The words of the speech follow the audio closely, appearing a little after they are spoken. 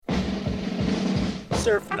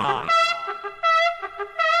Surf Not.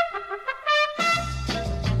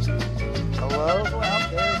 Hello out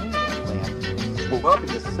there in England. Well, welcome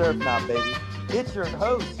to Surf Not, baby. It's your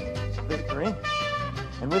host, The Grinch.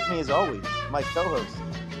 And with me, as always, my co-host,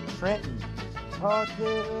 Trenton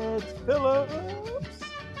Pockets Phillips.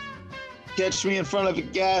 Catch me in front of a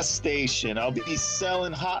gas station. I'll be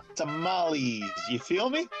selling hot tamales. You feel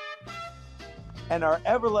me? And our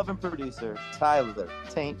ever-loving producer, Tyler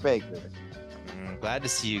Taint Baker. Glad to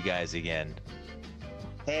see you guys again.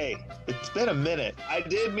 Hey, it's been a minute. I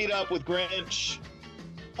did meet up with Grinch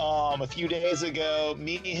a few days ago.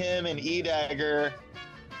 Me, him, and E-Dagger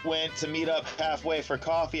went to meet up halfway for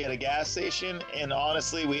coffee at a gas station, and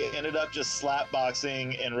honestly, we ended up just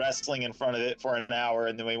slapboxing and wrestling in front of it for an hour,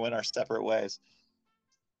 and then we went our separate ways.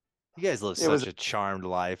 You guys live such a charmed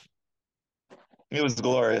life. It was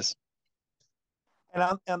glorious. And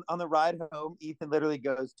on the ride home, Ethan literally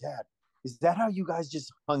goes, "Dad, is that how you guys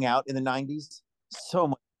just hung out in the 90s? So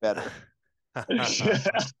much better."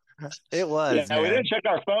 It was, yeah, man. We didn't check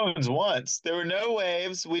our phones once. There were no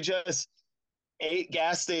waves. We just ate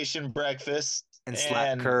gas station breakfast and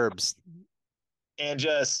slapped curbs. And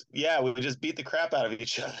we would just beat the crap out of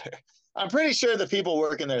each other. I'm pretty sure the people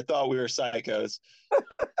working there thought we were psychos.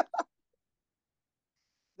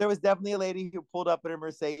 There was definitely a lady who pulled up in a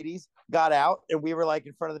Mercedes, got out, and we were like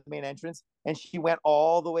in front of the main entrance, and she went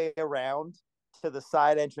all the way around to the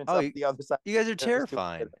side entrance up the other side. You guys are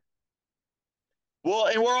terrifying. Well,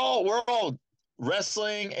 and we're all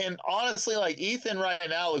wrestling, and honestly, like Ethan right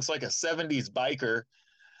now looks like a 70s biker,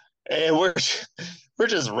 and we're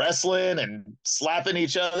just wrestling and slapping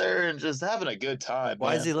each other and just having a good time.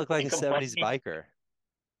 Why does he look like a 70s biker?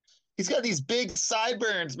 He's got these big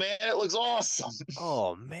sideburns, man. It looks awesome.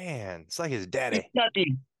 Oh man, it's like his daddy.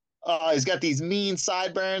 He's got these mean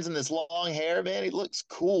sideburns and this long hair, man. He looks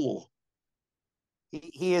cool.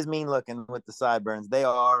 He is mean looking with the sideburns. They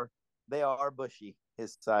are bushy,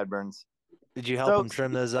 his sideburns. Did you help him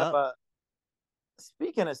trim those up?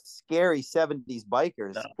 Speaking of scary 70s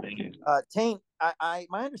bikers, Taint, my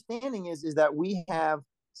understanding is that we have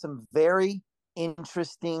some very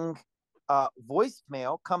interesting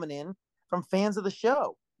voicemail coming in from fans of the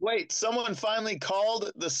show. Wait, someone finally called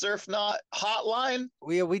the Surf Not hotline?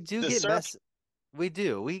 We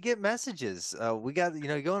get messages. We got,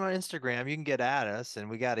 going on Instagram, you can get at us, and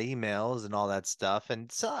we got emails and all that stuff. And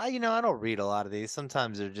so, I don't read a lot of these.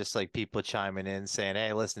 Sometimes they're just like people chiming in saying,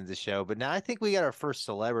 "Hey, listen to the show." But now I think we got our first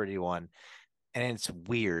celebrity one, and it's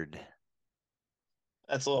weird.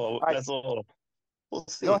 That's a little. We'll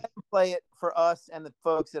see. Go ahead and play it for us and the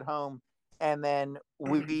folks at home, and then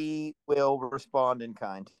we will respond in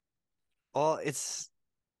kind. Well,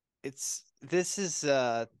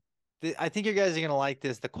 I think you guys are going to like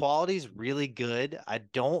this. The quality's really good. I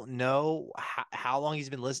don't know how long he's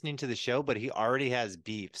been listening to the show, but he already has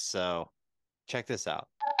beef. So check this out.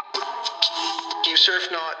 You Surf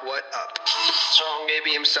Not, what up? Strong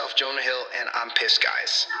baby himself, Jonah Hill, and I'm pissed,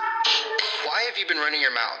 guys. Why have you been running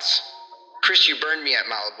your mouths? Chris, you burned me at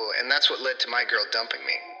Malibu, and that's what led to my girl dumping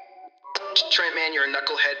me. Trent, man, you're a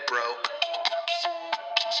knucklehead, bro.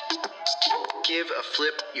 Give a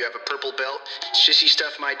flip, you have a purple belt. Shissy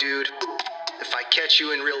stuff, my dude. If I catch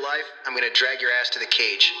you in real life, I'm gonna drag your ass to the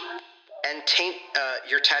cage. And Taint,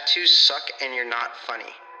 your tattoos suck and you're not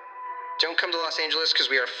funny. Don't come to Los Angeles because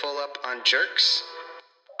we are full up on jerks.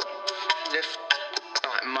 If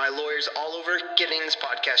my lawyer's all over getting this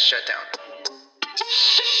podcast shut down.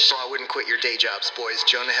 So I wouldn't quit your day jobs, boys.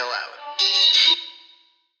 Jonah Hill out.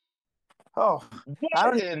 Oh,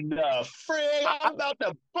 what in the frig? I'm about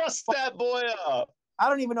to bust that boy up. I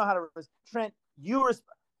don't even know how to. Trent,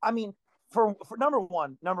 for number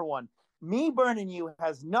one, me burning you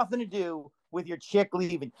has nothing to do with your chick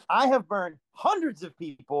leaving. I have burned hundreds of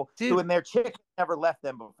people who and their chick never left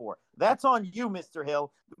them before. That's on you, Mr.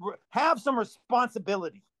 Hill. Have some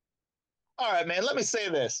responsibility. All right, man, let me say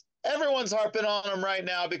this. Everyone's harping on him right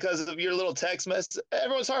now because of your little text message.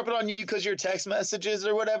 Everyone's harping on you because of your text messages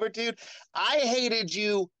or whatever, dude. I hated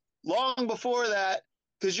you long before that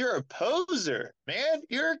because you're a poser, man.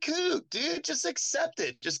 You're a kook, dude. Just accept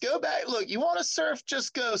it. Just go back. Look, you want to surf,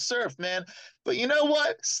 just go surf, man. But you know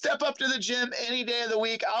what? Step up to the gym any day of the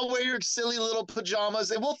week. I'll wear your silly little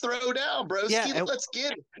pajamas and we'll throw down, bro. Yeah, let's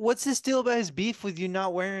get it. What's this deal about his beef with you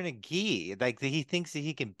not wearing a gi? Like he thinks that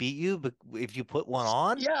he can beat you, but if you put one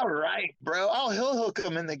on? Yeah, right, bro. I'll hook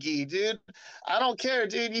him in the gi, dude. I don't care,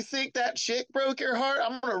 dude. You think that chick broke your heart?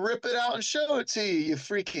 I'm gonna rip it out and show it to you, you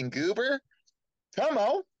freaking goober. Come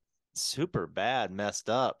on. Super bad, messed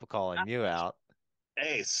up, calling you out.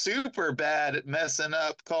 Hey, super bad at messing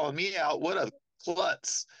up, calling me out. What a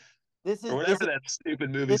klutz. This or is whatever that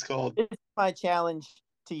stupid this, movie's called. this is my challenge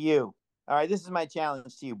to you. All right, this is my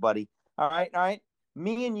challenge to you, buddy. All right.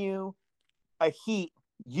 Me and you, a heat.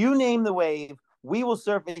 You name the wave. We will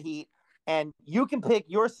surf a heat, and you can pick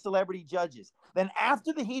your celebrity judges. Then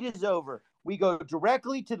after the heat is over, we go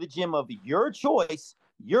directly to the gym of your choice.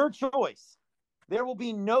 Your choice. There will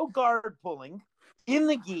be no guard pulling in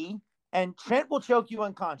the gi, and Trent will choke you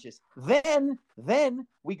unconscious. Then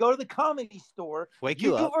we go to the comedy store. Wake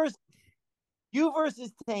you up. You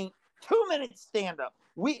versus Taint. 2 minutes stand up.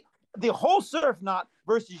 The whole surf knot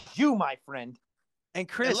versus you, my friend. And And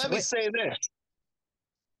Chris, let me say this.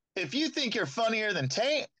 If you think you're funnier than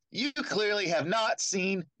Tank, you clearly have not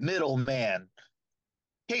seen Middleman.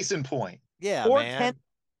 Case in point. yeah, Or man.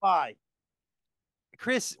 10-5.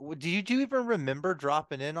 Chris, do you even remember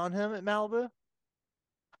dropping in on him at Malibu?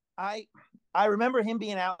 I remember him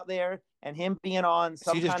being out there and him being on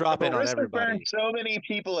So some you just kind drop of in on Chris has burned everybody. so many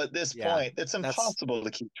people at this Yeah, point, it's that's impossible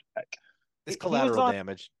to keep track. it's he was collateral on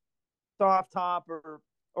damage. soft top or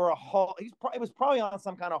a hull. It was probably on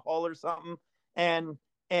some kind of hull or something. And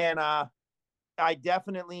I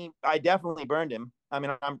definitely burned him. I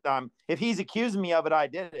mean, I'm if he's accusing me of it, I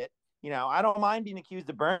did it. I don't mind being accused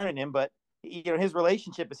of burning him, but his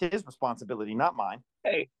relationship is his responsibility, not mine.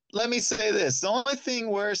 Hey, let me say this. The only thing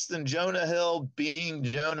worse than Jonah Hill being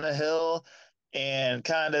Jonah Hill and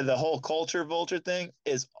kind of the whole culture vulture thing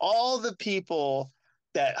is all the people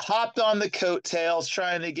that hopped on the coattails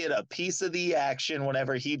trying to get a piece of the action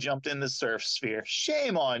whenever he jumped in the surf sphere.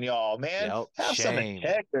 Shame on y'all, man. Yep, Have some shame.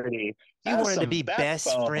 integrity. You Have wanted to some be best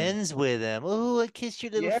backbone. friends with him. Oh, I kissed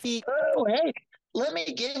your little Yeah. feet. Oh, hey, let me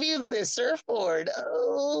give you this surfboard.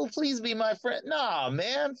 Oh, please be my friend. Nah,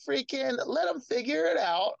 man, freaking let him figure it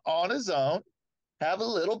out on his own. Have a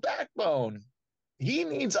little backbone. He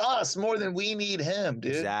needs us more than we need him,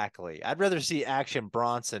 dude. Exactly. I'd rather see Action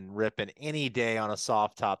Bronson ripping any day on a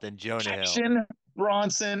soft top than Jonah Hill. Action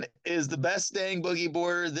Bronson is the best dang boogie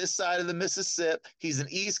boarder this side of the Mississippi. He's an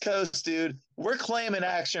East Coast dude. We're claiming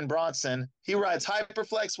Action Bronson. He rides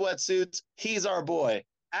Hyperflex wetsuits. He's our boy.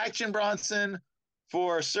 Action Bronson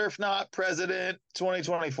for Surf Not President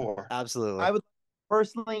 2024. Absolutely. I would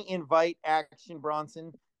personally invite Action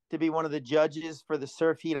Bronson to be one of the judges for the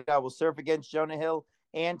surf heat. I will surf against Jonah Hill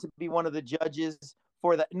and to be one of the judges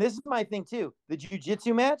for that. And this is my thing too. The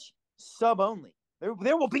jiu-jitsu match, sub only. There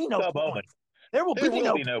will be no Sub only. points. There will There be will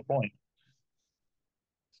no be no point.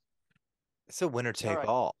 It's a winner take right.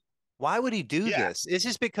 all. Why would he do Yeah. this? It's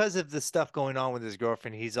just because of the stuff going on with his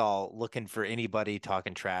girlfriend. He's all looking for anybody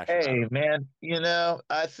talking trash about Hey, him. man,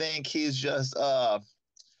 I think he's just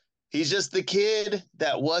the kid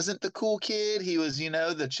that wasn't the cool kid. He was,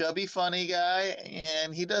 the chubby funny guy,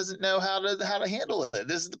 and he doesn't know how to handle it.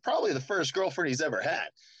 This is probably the first girlfriend he's ever had.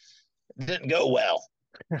 Didn't go well.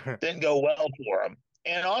 Didn't go well for him.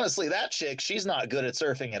 And honestly, that chick, she's not good at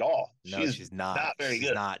surfing at all. No, She's she's not. not very She's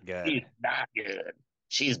good. not good. She's not good.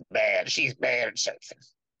 She's bad. She's bad at surfing.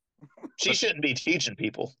 She shouldn't be teaching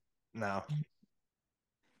people. No.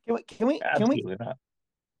 Absolutely not.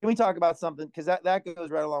 Can we talk about something? Because that goes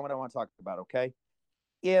right along what I want to talk about. Okay,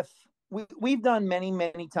 if we've done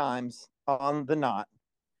many times on the knot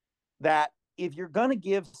that if you're going to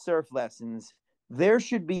give surf lessons, there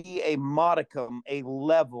should be a modicum, a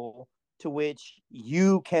level to which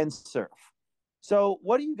you can surf. So,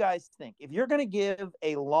 what do you guys think? If you're going to give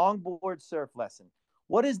a longboard surf lesson,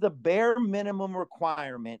 what is the bare minimum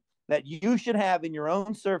requirement that you should have in your own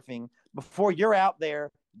surfing before you're out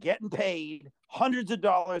there getting paid hundreds of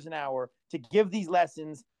dollars an hour to give these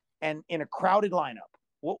lessons and in a crowded lineup?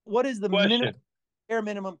 What is the bare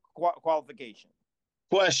minimum qualification?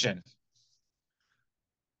 Question.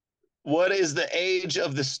 What is the age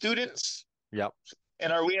of the students? Yep.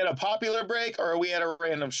 And are we at a popular break or are we at a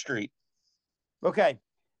random street? Okay.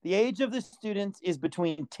 The age of the students is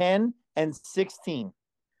between 10 and 16.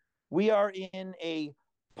 We are in a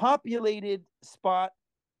populated spot,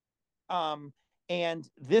 and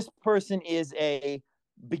this person is a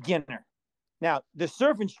beginner. Now,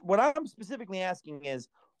 what I'm specifically asking is,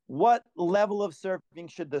 what level of surfing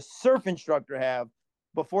should the surf instructor have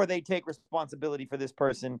before they take responsibility for this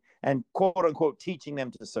person and quote unquote teaching them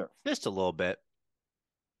to surf? Just a little bit.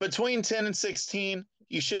 Between 10 and 16,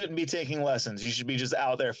 you shouldn't be taking lessons. You should be just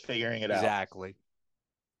out there figuring it out. Exactly.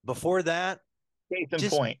 Before that, Case in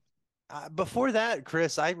point. Before that,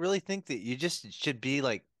 Chris, I really think that you just should be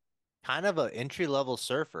like kind of an entry-level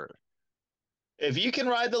surfer. If you can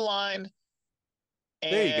ride the line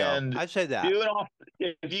There you go. and I'd say that.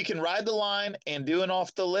 if you can ride the line and do it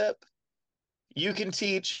off the lip, you can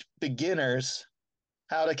teach beginners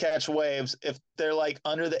how to catch waves if they're like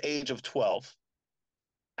under the age of 12.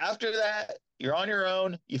 After that, you're on your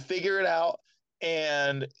own. You figure it out,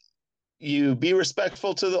 and you be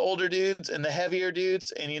respectful to the older dudes and the heavier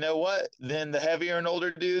dudes. And you know what? Then the heavier and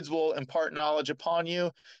older dudes will impart knowledge upon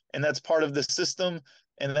you, and that's part of the system.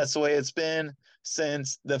 And that's the way it's been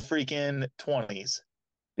since the freaking 20s.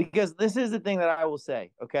 Because this is the thing that I will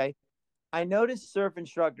say, okay? I notice surf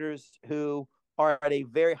instructors who are at a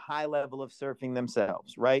very high level of surfing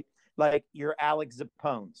themselves, right? Like your Alex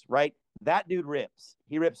Zapones, right? That dude rips.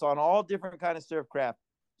 He rips on all different kind of surf craft.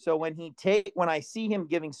 So when I see him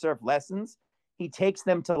giving surf lessons, he takes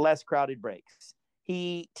them to less crowded breaks.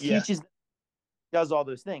 He Yes. teaches, does all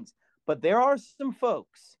those things. But there are some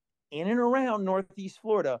folks in and around Northeast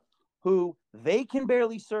Florida who they can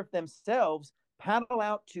barely surf themselves, paddle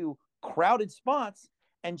out to crowded spots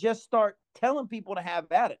and just start telling people to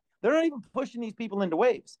have at it. They're not even pushing these people into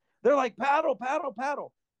waves. They're like, paddle, paddle,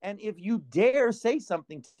 paddle. And if you dare say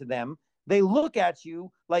something to them, they look at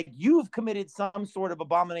you like you've committed some sort of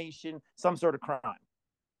abomination, some sort of crime.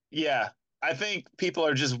 Yeah. I think people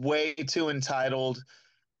are just way too entitled.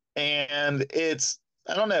 And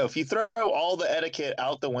I don't know, if you throw all the etiquette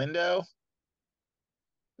out the window,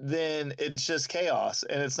 then it's just chaos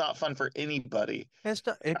and it's not fun for anybody. It's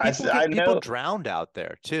not, and I, people I get people know. drowned out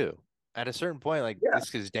there too. At a certain point, like Yeah,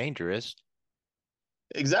 this is dangerous.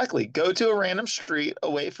 exactly. Go to a random street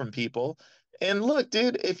away from people. And look,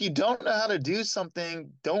 dude, if you don't know how to do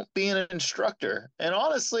something, don't be an instructor. And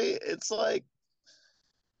honestly, it's like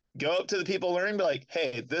go up to the people learning, be like,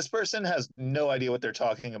 hey, this person has no idea what they're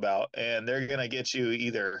talking about, and they're gonna get you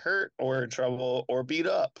either hurt or in trouble or beat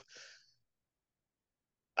up.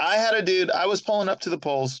 I had a dude, I was pulling up to the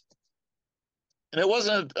polls, and it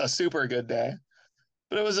wasn't a super good day,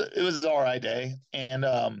 but it was an all right day. And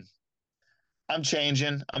I'm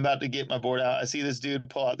changing. I'm about to get my board out. I see this dude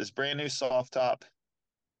pull out this brand new soft top,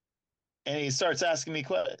 and he starts asking me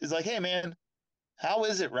questions. He's like, "Hey, man, how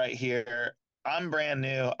is it right here? I'm brand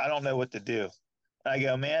new. I don't know what to do." I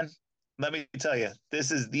go, "Man, let me tell you, this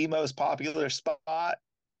is the most popular spot.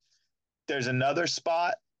 There's another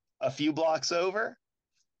spot a few blocks over.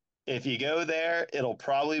 If you go there, it'll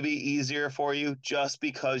probably be easier for you just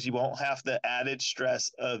because you won't have the added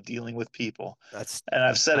stress of dealing with people." That's And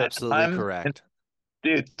I've said it absolutely correct.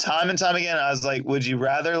 time and time again. I was like, would you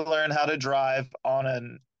rather learn how to drive on a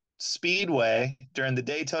speedway during the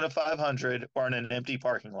Daytona 500 or in an empty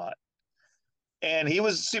parking lot? And he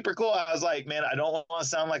was super cool. I was like, man, I don't want to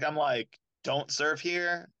sound like I'm like, don't surf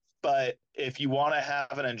here. But if you want to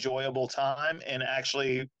have an enjoyable time and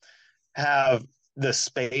actually have the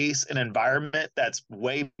space and environment that's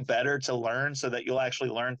way better to learn so that you'll actually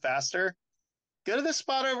learn faster, go to this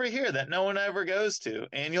spot over here that no one ever goes to,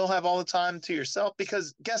 and you'll have all the time to yourself.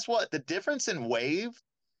 Because guess what? The difference in wave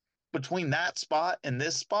between that spot and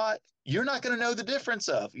this spot, you're not going to know the difference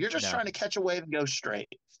of. You're just No. trying to catch a wave and go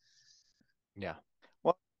straight. Yeah.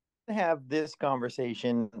 Well, I have this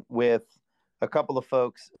conversation with a couple of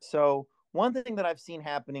folks. So, one thing that I've seen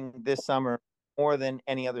happening this summer more than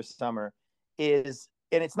any other summer is,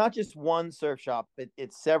 and it's not just one surf shop,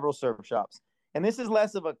 it's several surf shops. And this is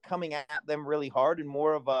less of a coming at them really hard and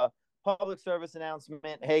more of a public service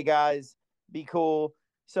announcement. Hey guys, be cool.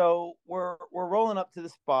 So we're rolling up to the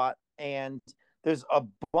spot and there's a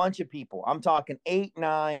bunch of people. I'm talking 8,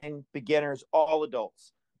 9 beginners, all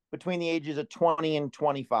adults between the ages of 20 and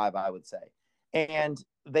 25, I would say. And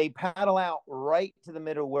they paddle out right to the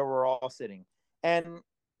middle where we're all sitting. And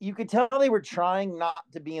you could tell they were trying not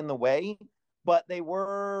to be in the way, but they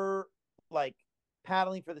were like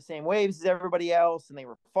paddling for the same waves as everybody else. And they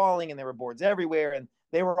were falling and there were boards everywhere. And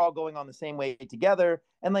they were all going on the same wave together.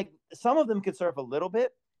 And like some of them could surf a little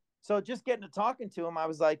bit. So just getting to talking to them, I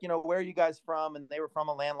was like, where are you guys from? And they were from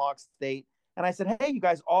a landlocked state. And I said, hey, you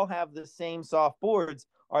guys all have the same soft boards.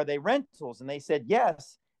 Are they rentals? And they said,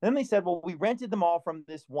 yes. And then they said, well, we rented them all from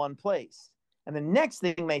this one place. And the next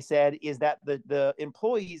thing they said is that the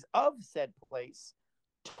employees of said place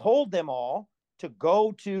told them all to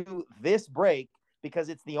go to this break because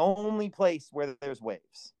it's the only place where there's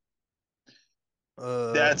waves.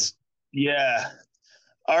 Uh, That's, yeah.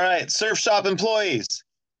 All right. Surf shop employees,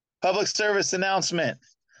 public service announcement.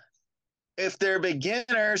 If they're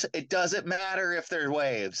beginners, it doesn't matter if they're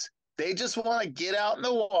waves. They just want to get out in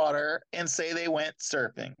the water and say they went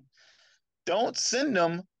surfing. Don't send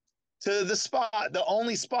them to the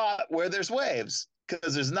only spot where there's waves,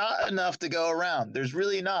 because there's not enough to go around. There's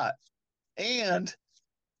really not. And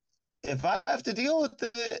if I have to deal with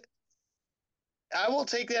it, I will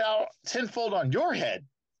take it out tenfold on your head.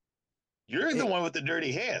 You're the it, one with the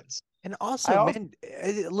dirty hands. And I also, also man,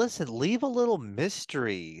 listen, leave a little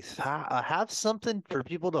mystery. Have something for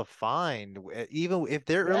people to find. Even if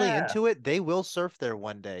they're really Yeah, into it, they will surf there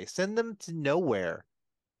one day. Send them to nowhere.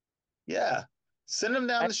 yeah. Send them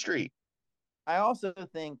down I, the street. I also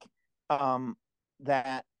think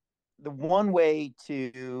that the one way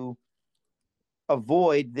to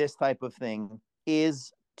avoid this type of thing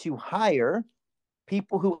is to hire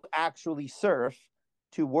people who actually surf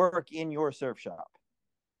to work in your surf shop.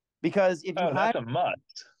 Because if you Oh, hire that's a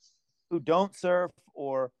must. who don't surf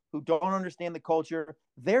or who don't understand the culture,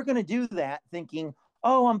 they're going to do that thinking,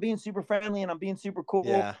 oh, I'm being super friendly and I'm being super cool,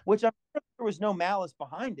 Yeah, which I'm sure there was no malice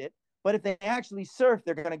behind it. But if they actually surf,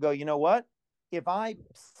 they're going to go, you know what? If I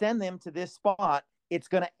send them to this spot, it's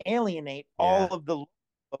going to alienate all yeah. of the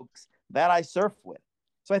folks that I surf with.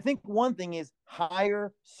 So I think one thing is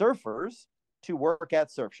hire surfers to work at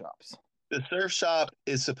surf shops. The surf shop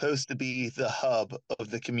is supposed to be the hub of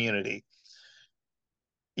the community.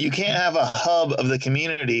 You can't have a hub of the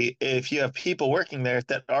community if you have people working there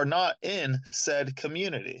that are not in said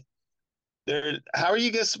community. How are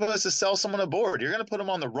you guys supposed to sell someone a board? You're going to put them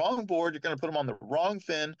on the wrong board. You're going to put them on the wrong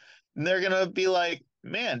fin, and they're going to be like,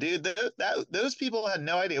 "Man, dude, those people had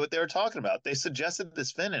no idea what they were talking about. They suggested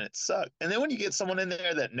this fin and it sucked." And then when you get someone in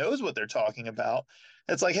there that knows what they're talking about,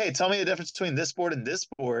 it's like, "Hey, tell me the difference between this board and this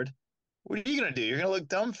board." What are you going to do? You're going to look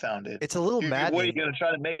dumbfounded. It's a little What are you maddening. going to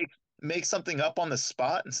try to make something up on the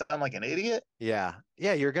spot and sound like an idiot? Yeah.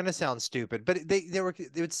 Yeah, you're gonna sound stupid. But they were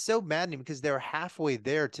it was so maddening because they were halfway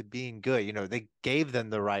there to being good. They gave them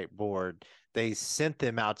the right board. They sent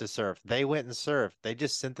them out to surf. They went and surfed. They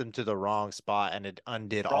just sent them to the wrong spot and it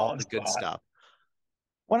undid all Wrong the good spot. stuff.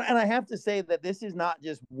 Well, and I have to say that this is not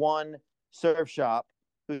just one surf shop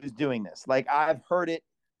who's doing this. Like I've heard it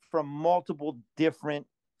from multiple different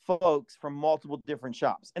folks from multiple different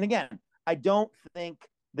shops. And again, I don't think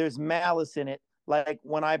there's malice in it. Like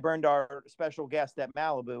when I burned our special guest at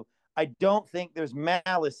Malibu, I don't think there's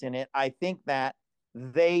malice in it. I think that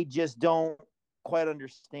they just don't quite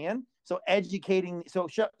understand. So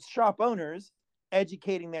shop owners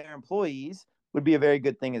educating their employees would be a very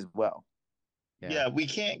good thing as well. Yeah. Yeah, we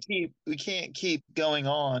can't keep going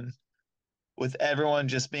on with everyone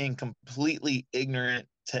just being completely ignorant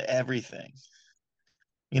to everything.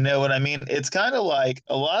 You know what I mean? It's kind of like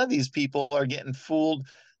a lot of these people are getting fooled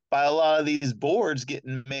by a lot of these boards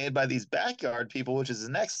getting made by these backyard people, which is the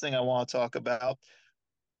next thing I want to talk about.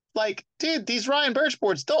 Like, dude, these Ryan Birch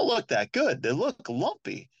boards don't look that good. They look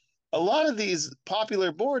lumpy. A lot of these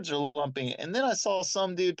popular boards are lumpy. And then I saw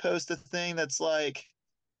some dude post a thing that's like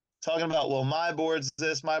talking about, well, my board's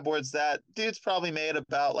this, my board's that. Dude's probably made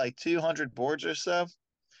about like 200 boards or so.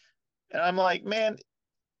 And I'm like, man,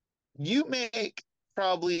 you make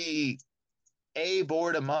probably a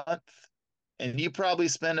board a month and you probably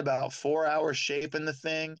spend about 4 hours shaping the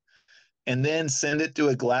thing and then send it to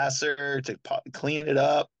a glasser to clean it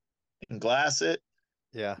up and glass it.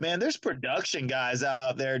 Yeah. Man, there's production guys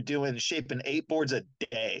out there doing shaping 8 boards a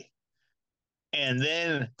day and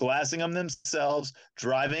then glassing them themselves,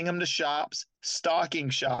 driving them to shops, stocking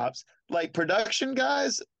shops, like production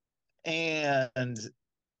guys and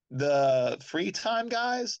the free time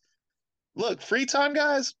guys. Look, free time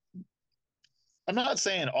guys, I'm not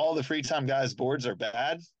saying all the free time guys' boards are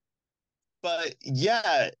bad, but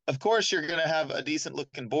yeah, of course you're gonna have a decent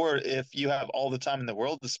looking board if you have all the time in the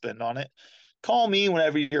world to spend on it. Call me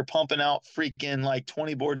whenever you're pumping out freaking like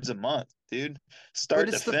 20 boards a month, dude. But Start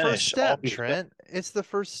to it's the first finish, all step, your Trent. It's the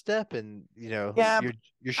first step in, Yeah, your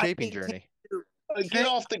I shaping think journey. get Trent,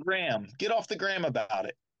 off the gram. Get off the gram about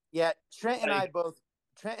it. yeah, Like, Trent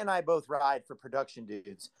and I both ride for production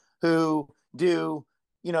dudes who do,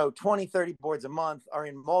 20, 30 boards a month, are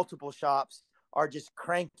in multiple shops, are just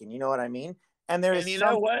cranking, you know what I mean? And there and is you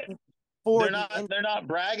know what? something for the end. They're not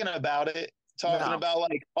bragging about it, talking No. about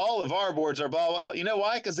like all of our boards are blah blah. You know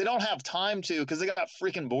why? Because they don't have time to, because they got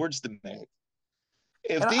freaking boards to make.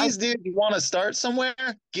 If And I these dudes want to start somewhere,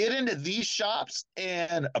 get into these shops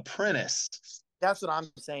and apprentice. that's what I'm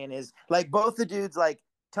saying is like both the dudes like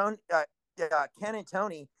Tony Ken and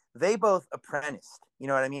Tony, they both apprenticed. You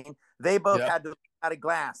know what I mean? They both Yep. had to learn how to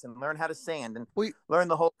glass and learn how to sand and Well, learn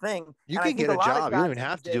the whole thing. you And I can think get a a lot of job. You don't guys even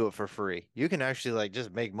have these to do days, it for free. You can actually like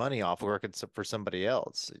just make money off working for somebody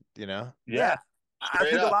else. Yeah. yeah, I Straight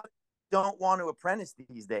think a up. lot of don't want to apprentice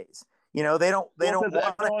these days. They Well, don't because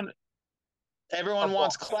want to everyone a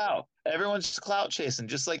wants boss. clout. Everyone's clout chasing,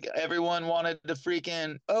 just like everyone wanted to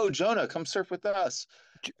freaking, oh, Jonah, come surf with us.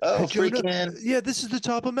 Oh, Hey, Jonah, freaking, yeah, this is the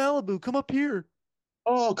top of Malibu. Come up here.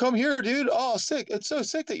 oh, come here, dude. Oh, sick. It's so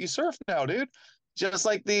sick that you surf now, dude. Just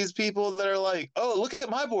like these people that are like, oh, look at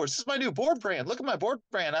my boards. This is my new board brand. Look at my board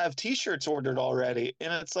brand. I have t-shirts ordered already.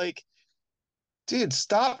 And it's like, dude,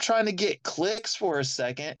 stop trying to get clicks for a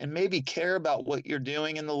second and maybe care about what you're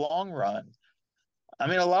doing in the long run. I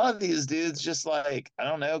mean, a lot of these dudes just like, I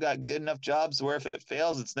don't know, got good enough jobs where if it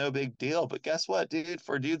fails, it's no big deal. But guess what, dude?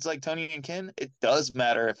 For dudes like Tony and Ken, it does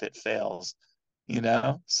matter if it fails, you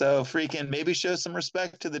know? So freaking maybe show some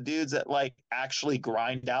respect to the dudes that like actually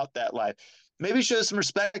grind out that life. Maybe show some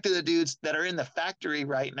respect to the dudes that are in the factory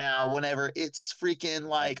right now whenever it's freaking At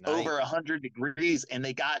like night. over 100 degrees and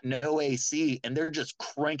they got no AC and they're just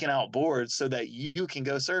cranking out boards so that you can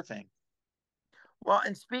go surfing. Well,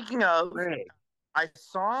 and speaking of, Right. I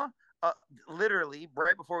saw uh, literally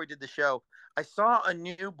right before we did the show, I saw a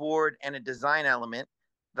new board and a design element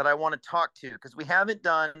that I want to talk to because we haven't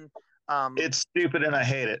done. It's stupid and I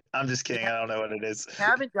hate it. I'm just We kidding. I don't know what it is.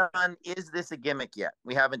 haven't done. Is this a gimmick yet?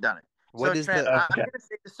 We haven't done it. What So is Trent, the I'm Okay. going to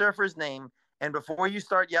say the surfer's name, and before you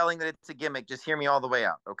start yelling that it's a gimmick, just hear me all the way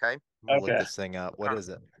out, okay? I'm gonna look Okay. this thing up. What is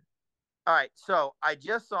it? All right. So I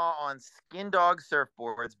just saw on Skin Dog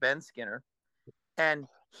Surfboards Ben Skinner, and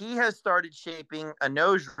he has started shaping a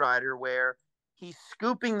nose rider where he's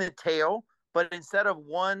scooping the tail, but instead of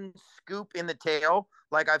one scoop in the tail,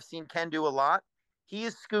 like I've seen Ken do a lot, he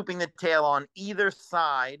is scooping the tail on either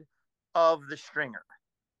side of the stringer.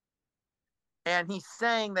 And he's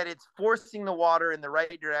saying that it's forcing the water in the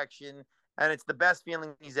right direction and it's the best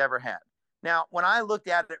feeling he's ever had. Now, when I looked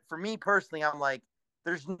at it, for me personally, I'm like,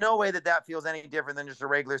 there's no way that that feels any different than just a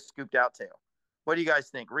regular scooped out tail. What do you guys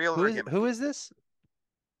think? Real or gimmick? Who is this?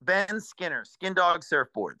 Ben Skinner, Skin Dog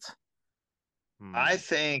Surfboards. I Hmm.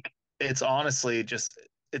 think it's honestly just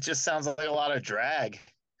it just sounds like a lot of drag.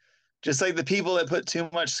 Just like the people that put too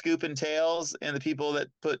much scoop in tails and the people that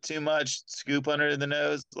put too much scoop under the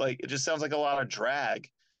nose, like it just sounds like a lot of drag.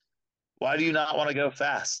 Why do you not want to go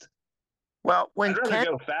fast? Well, I'd rather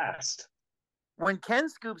go fast. when Ken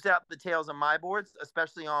scoops out the tails on my boards,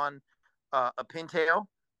 especially on a pintail,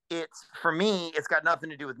 it's for me, it's got nothing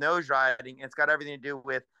to do with nose riding. It's got everything to do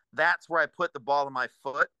with that's where I put the ball of my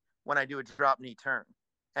foot when I do a drop knee turn.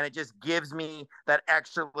 And it just gives me that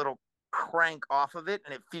extra little crank off of it.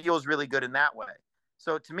 And it feels really good in that way.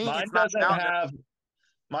 So to me, Mine it's not doesn't about have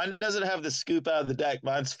mine doesn't have the scoop out of the deck.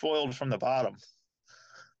 Mine's foiled from the bottom.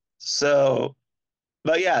 So,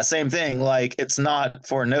 but yeah, same thing. Like it's not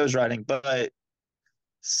for nose riding, but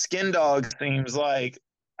Skin Dog seems like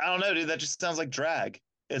I don't know, dude. That just sounds like drag.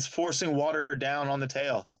 It's forcing water down on the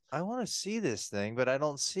tail. I want to see this thing, but I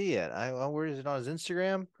don't see it. Where is it on his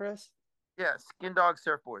Instagram, Chris? yeah, Skin Dog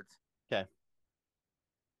Surfboards. Okay.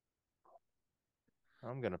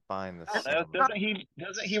 I'm gonna find this I don't son know. of a.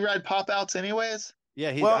 Doesn't he ride pop outs anyways? Yeah,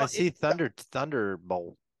 I Well, see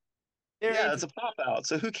Thunderbolt. Yeah, it's it's a pop out.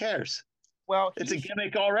 So who cares? well, It's a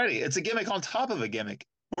gimmick already. It's a gimmick on top of a gimmick.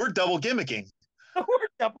 We're double gimmicking. we're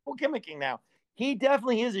double gimmicking now. He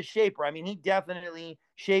definitely is a shaper. I mean, he definitely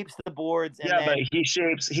shapes the boards and Yeah, but then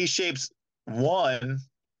he shapes one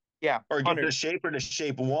yeah, or gets 100. a shaper to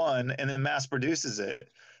shape one and then mass produces it,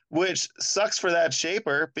 which sucks for that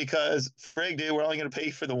shaper because frig, dude, we're only going to pay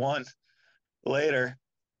for the one later.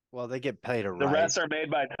 Well, they get paid to The write. rest are made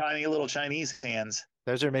by tiny little Chinese hands,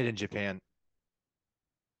 Those are made in Japan.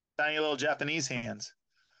 tiny little Japanese hands.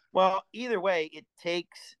 Well, either way, it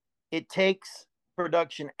takes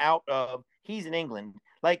production out of he's in England.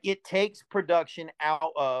 Like it takes production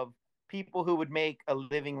out of people who would make a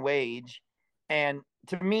living wage. And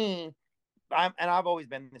to me, I've always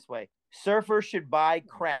been this way. Surfers should buy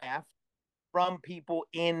craft from people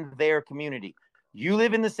in their community. You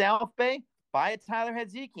live in the South Bay, buy a Tyler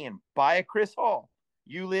Hedzekian, buy a Chris Hall.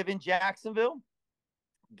 You live in Jacksonville,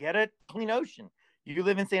 get a Clean Ocean. You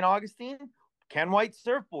live in St. Augustine, Ken White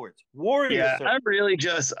surfboards, Warrior Yeah, surf.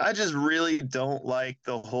 I just really don't like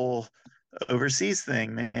the whole overseas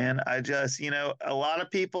thing, man. A lot of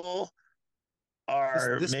people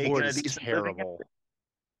are This making board a is decent living, terrible.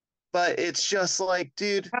 but it's just like,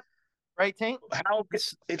 dude, Right, Tank? how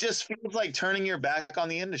This it just feels like turning your back on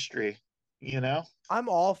the industry, you know? I'm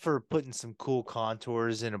all for putting some cool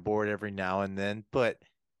contours in a board every now and then, but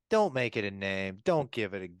don't make it a name. Don't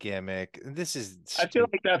give it a gimmick. This is I feel stupid.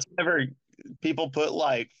 like that's whenever people put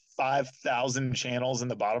like 5,000 channels in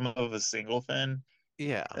the bottom of a single fin.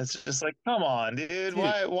 Yeah. It's just like, come on, dude. Dude,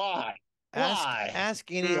 Why?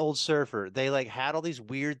 ask any old surfer. They like had all these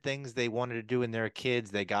weird things they wanted to do in their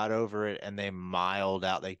kids. They got over it and they miled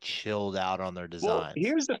out. They chilled out on their Well, designs.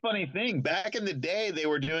 here's the funny thing. Back in the day, they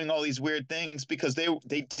were doing all these weird things because they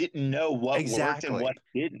didn't know what worked and what Exactly.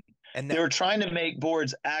 didn't. And They that were trying to make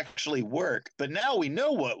boards actually work, but now we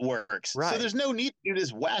know what works. So right. there's no need to do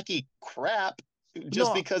this wacky crap. just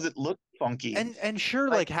No, because it looked funky. and sure,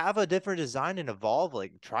 Like, like have a different design and evolve,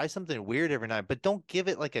 like try something weird every night, but don't give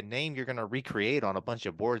it like a name you're gonna recreate on a bunch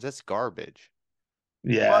of boards. That's garbage.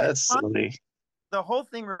 Yeah, well, that's silly. the whole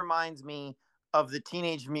thing reminds me of the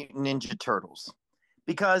Teenage Mutant Ninja Turtles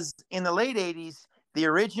because in the late 80s, the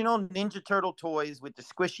original Ninja Turtle toys with the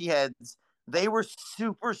squishy heads, they were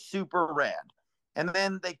super, super rad. And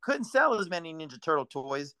then they couldn't sell as many Ninja Turtle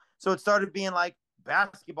toys. So it started being like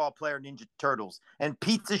basketball player Ninja Turtles and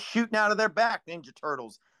pizza shooting out of their back Ninja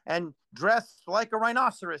Turtles and dressed like a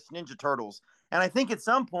rhinoceros Ninja Turtles. And I think at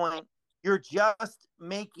some point, you're just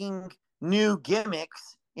making new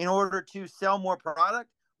gimmicks in order to sell more product,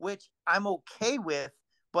 which I'm okay with.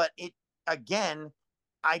 But it, again,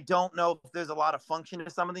 I don't know if there's a lot of function to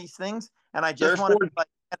some of these things. And I just want to be Surfboard,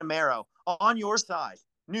 like Camaro on your side.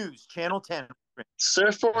 News, Channel 10.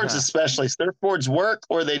 surfboards especially. Surfboards work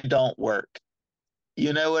or they don't work.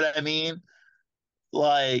 You know what I mean?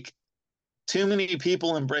 Like too many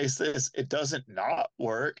people embrace this. It doesn't not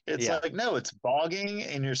work. It's Yeah. like, no, it's bogging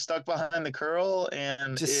and you're stuck behind the curl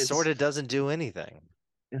and Just sort of doesn't do anything.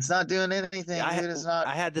 it's not doing anything, Yeah, dude. It's not.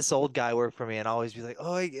 I had this old guy work for me and always be like,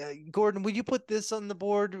 "Oh, Gordon, will you put this on the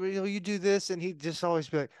board? Will you do this?" And he'd just always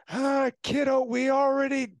be like, "Ah, kiddo, we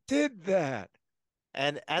already did that."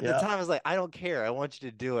 And at the Yeah. time, I was like, "I don't care. I want you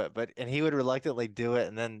to do it." But and he would reluctantly do it,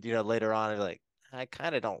 and then later on, I'd be like, "I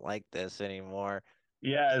kind of don't like this anymore."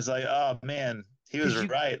 Yeah. It's like, oh man, he was Because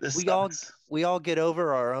right. This we all sucks. we all get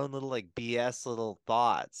over our own little like BS little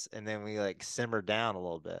thoughts, and then we like simmer down a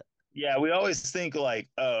little bit. Yeah, we always think like,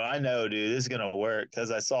 oh, I know, dude, this is gonna work because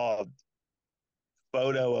I saw a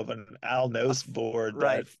photo of an Al Nose board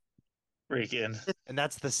Right, that freaking. and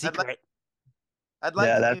that's the I'd like secret. I'd like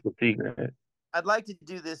Yeah, to do that's the secret. I'd like to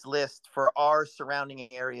do this list for our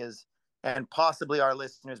surrounding areas and possibly our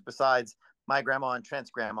listeners besides my grandma and Trent's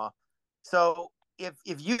grandma. So if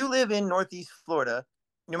you live in Northeast Florida,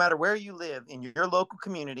 no matter where you live in your local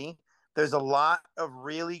community, there's a lot of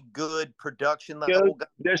really good production Go. level.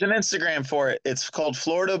 There's an Instagram for it. It's called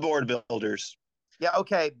Florida Board Builders, Yeah,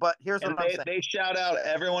 okay, but here's what and I'm they saying. they shout out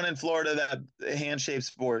everyone in Florida that hand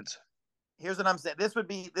shapes boards. Here's what I'm saying. This would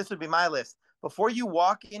be my list. Before you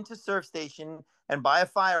walk into Surf Station and buy a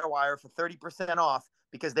Firewire for 30% off,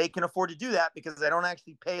 because they can afford to do that because they don't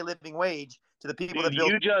actually pay living wage to the people Dude, that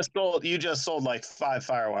build. you just sold like 5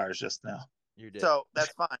 firewires just now. You did. So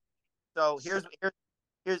that's fine. So here's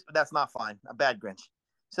that's not fine. A bad Grinch.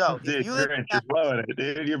 So if Dude, you live Grinch, you're blowing it,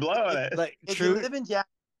 dude. You're blowing if, it. Like if you true. live in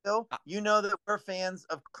Jacksonville, you know that we're fans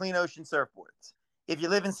of Clean Ocean surfboards. If you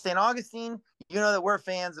live in St. Augustine, you know that we're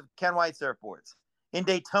fans of Ken White surfboards. In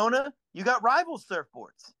Daytona, you got Rival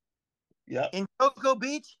surfboards. Yep. In Cocoa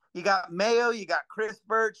Beach, you got Mayo, you got Chris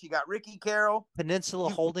Birch, you got Ricky Carroll. Peninsula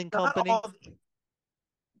You've Holding got Company. all the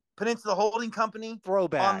Peninsula Holding Company on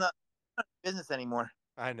Throwback. the business anymore.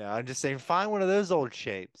 I know. I'm just saying, find one of those old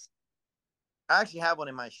shapes. I actually have one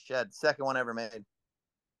in my shed, second one ever made.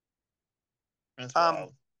 That's Um,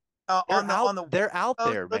 wild. on the They're West out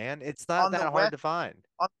Coast, there, man. It's not on the that hard west to find.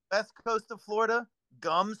 on the west coast of Florida,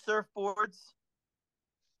 gum surfboards.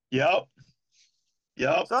 Yep.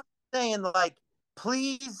 Yep. So I'm saying, like,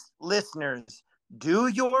 please, listeners, do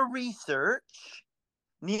your research.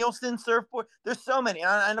 Nielsen surfboard. There's so many.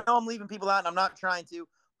 I know I'm leaving people out, and I'm not trying to, I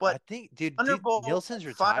but think, dude, Thunderbolt, Nielsen's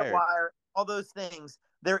retired. Firewire, all those things.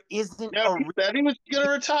 There isn't No, a he said he was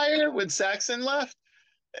gonna retire when Saxon left,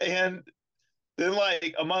 and then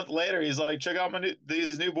like a month later, he's like, "Check out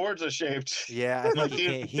these new boards I shaped." Yeah, I think Like,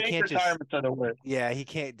 dude, he fake can't just retirements are the worst. yeah, he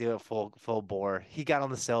can't do it full bore. He got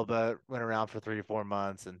on the sailboat, went around for 3 to 4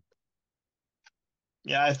 months, and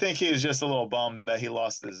Yeah, I think he was just a little bummed that he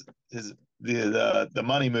lost the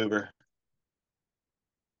money mover.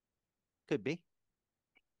 could be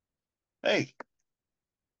Hey,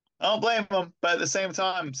 I don't blame him, but at the same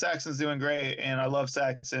time, Saxon's doing great, and I love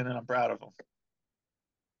Saxon, and I'm proud of him.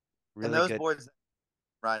 and really those good. boards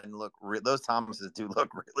riding look those Thomases do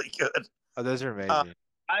look really good. Oh, those are Uh, amazing.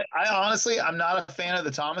 I honestly, I'm not a fan of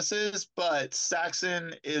the Thomases, but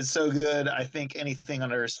Saxon is so good. I think anything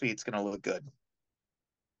under his feet is going to look good.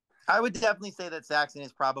 I would definitely say that Saxon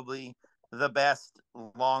is probably the best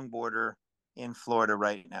longboarder in Florida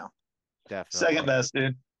right now. Second Definitely. best,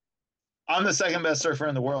 dude. I'm the second best surfer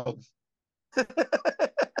in the world.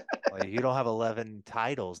 Well, you don't have 11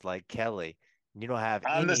 titles like Kelly. You don't have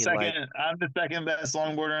I'm the any like second. I'm the second best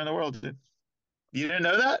longboarder in the world, dude. You didn't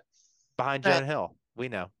know that? behind Trent, Jonah Hill. We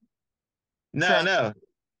know. No, Trent, no.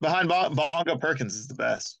 Behind Bonga Perkins is the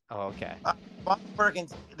best. Oh, okay. Bonga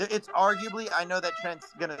Perkins, it's arguably, I know that Trent's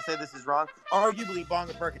going to say this is wrong. Arguably,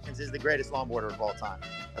 Bonga Perkins is the greatest longboarder of all time.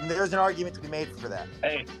 And there's an argument to be made for that.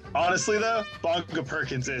 Hey, honestly, though, Bonga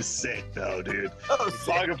Perkins is sick, though, dude. Oh,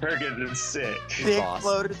 Bonga Perkins is sick. Big awesome.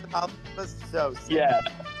 floaters, was so sick. Yeah.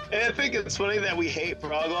 And I think it's funny that we hate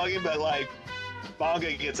frog logging, but, like,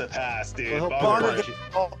 Bonga gets a pass, dude. Well, Bonga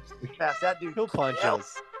punch gets pass. That dude. He'll punch Yeah.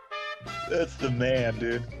 us. That's the man,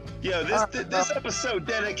 dude. Yo, this episode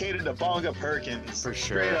dedicated to Bonga Perkins. For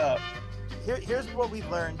sure. Straight up. Here's what we've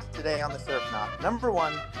learned today on the Surf Knot. Number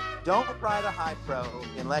one, don't ride a high pro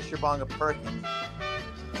unless you're Bonga Perkins.